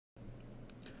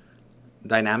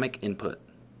Dynamic input.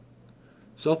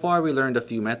 So far we learned a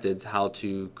few methods how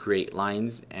to create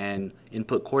lines and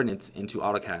input coordinates into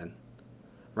AutoCAD.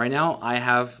 Right now I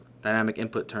have dynamic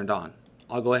input turned on.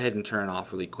 I'll go ahead and turn it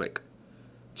off really quick.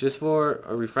 Just for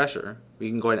a refresher, we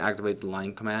can go ahead and activate the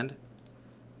line command,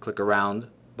 click around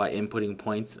by inputting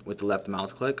points with the left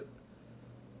mouse click,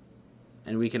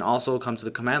 and we can also come to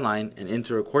the command line and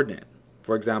enter a coordinate,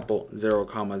 for example 0,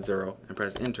 0, and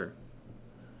press enter.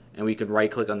 And we can right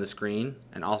click on the screen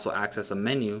and also access a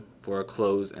menu for a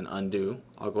close and undo.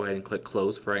 I'll go ahead and click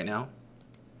close for right now.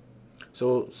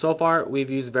 So far we've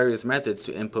used various methods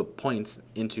to input points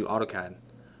into AutoCAD.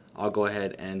 I'll go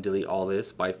ahead and delete all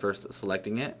this by first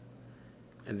selecting it,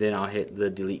 and then I'll hit the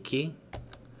delete key.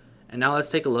 And now let's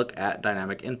take a look at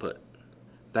dynamic input.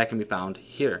 That can be found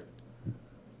here.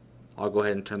 I'll go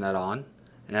ahead and turn that on,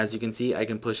 and as you can see I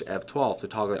can push F12 to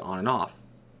toggle it on and off.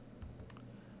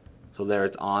 So there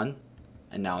it's on,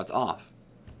 and now it's off.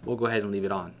 We'll go ahead and leave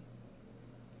it on.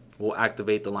 We'll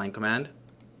activate the line command.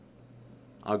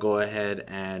 I'll go ahead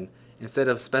and instead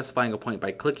of specifying a point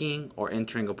by clicking or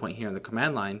entering a point here in the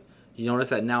command line, you notice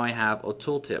that now I have a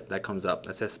tooltip that comes up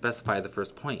that says specify the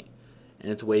first point,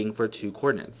 and it's waiting for 2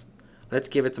 coordinates. Let's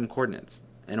give it some coordinates.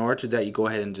 In order to do that, you go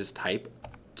ahead and just type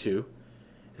 2,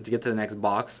 and to get to the next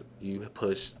box you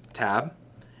push tab,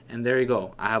 and there you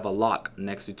go. I have a lock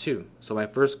next to 2, so my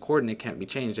first coordinate can't be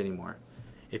changed anymore.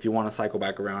 If you want to cycle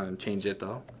back around and change it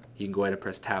though, you can go ahead and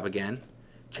press tab again,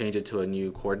 change it to a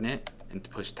new coordinate, and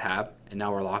push tab, and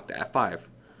now we're locked at 5.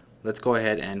 Let's go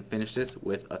ahead and finish this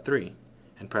with a 3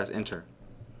 and press enter.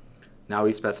 Now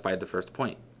we specified the first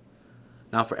point.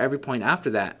 Now for every point after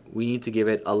that we need to give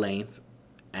it a length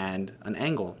and an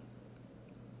angle.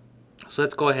 So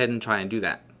let's go ahead and try and do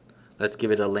that. Let's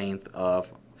give it a length of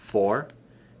 4.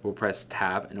 We'll press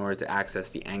tab in order to access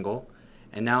the angle,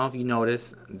 and now if you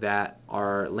notice that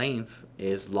our length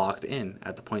is locked in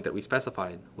at the point that we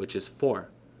specified, which is 4,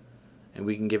 and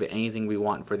we can give it anything we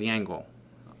want for the angle.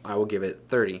 I will give it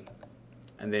 30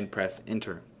 and then press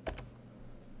enter,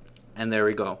 and there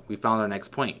we go. We found our next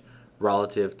point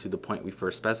relative to the point we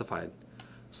first specified.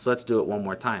 So let's do it one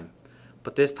more time,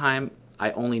 but this time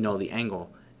I only know the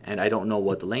angle and I don't know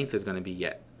what the length is going to be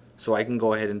yet. So I can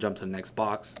go ahead and jump to the next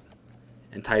box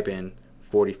and type in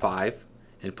 45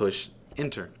 and push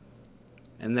enter,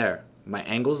 and there my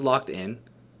angle's locked in,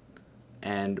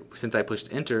 and since I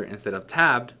pushed enter instead of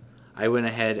tabbed, I went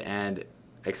ahead and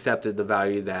accepted the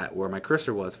value that where my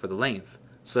cursor was for the length.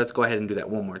 So let's go ahead and do that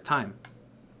one more time.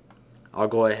 I'll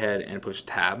go ahead and push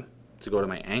tab to go to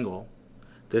my angle.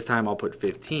 This time I'll put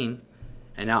 15,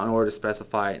 and now in order to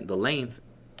specify the length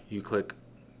you click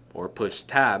or push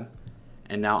tab,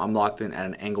 and now I'm locked in at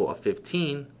an angle of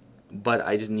 15, but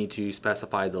I just need to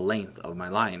specify the length of my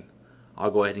line. I'll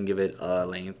go ahead and give it a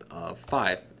length of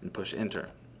 5 and push enter.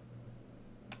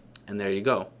 And there you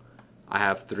go. I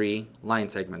have 3 line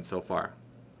segments so far.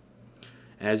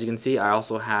 And as you can see, I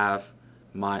also have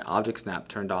my object snap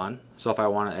turned on. So if I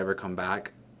want to ever come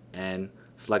back and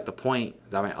select the point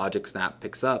that my object snap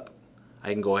picks up,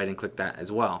 I can go ahead and click that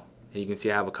as well. And you can see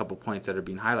I have a couple points that are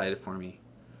being highlighted for me.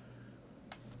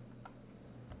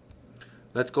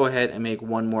 Let's go ahead and make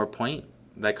one more point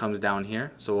that comes down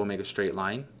here. So we'll make a straight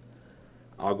line.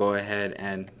 I'll go ahead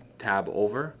and tab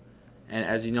over, and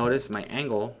as you notice my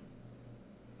angle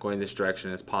going this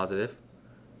direction is positive,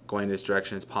 going this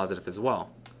direction is positive as well.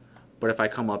 But if I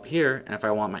come up here and if I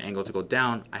want my angle to go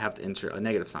down, I have to insert a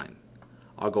negative sign.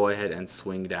 I'll go ahead and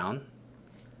swing down,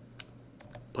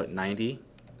 put 90,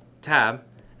 tab,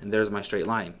 and there's my straight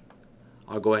line.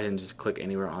 I'll go ahead and just click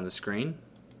anywhere on the screen,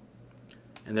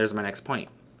 and there's my next point.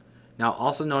 Now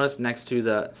also notice next to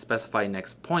the specify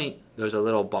next point there's a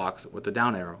little box with the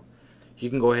down arrow. You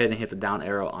can go ahead and hit the down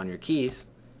arrow on your keys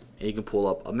and you can pull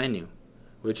up a menu,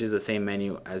 which is the same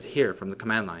menu as here from the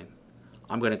command line.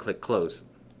 I'm going to click close,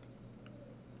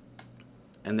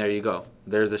 and there you go.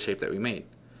 There's the shape that we made.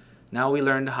 Now we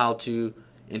learned how to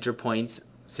enter points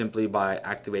simply by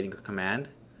activating a command,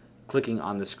 clicking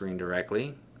on the screen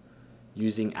directly,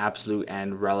 using absolute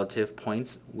and relative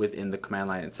points within the command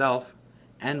line itself,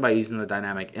 and by using the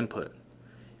dynamic input.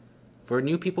 For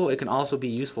new people, it can also be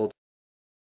useful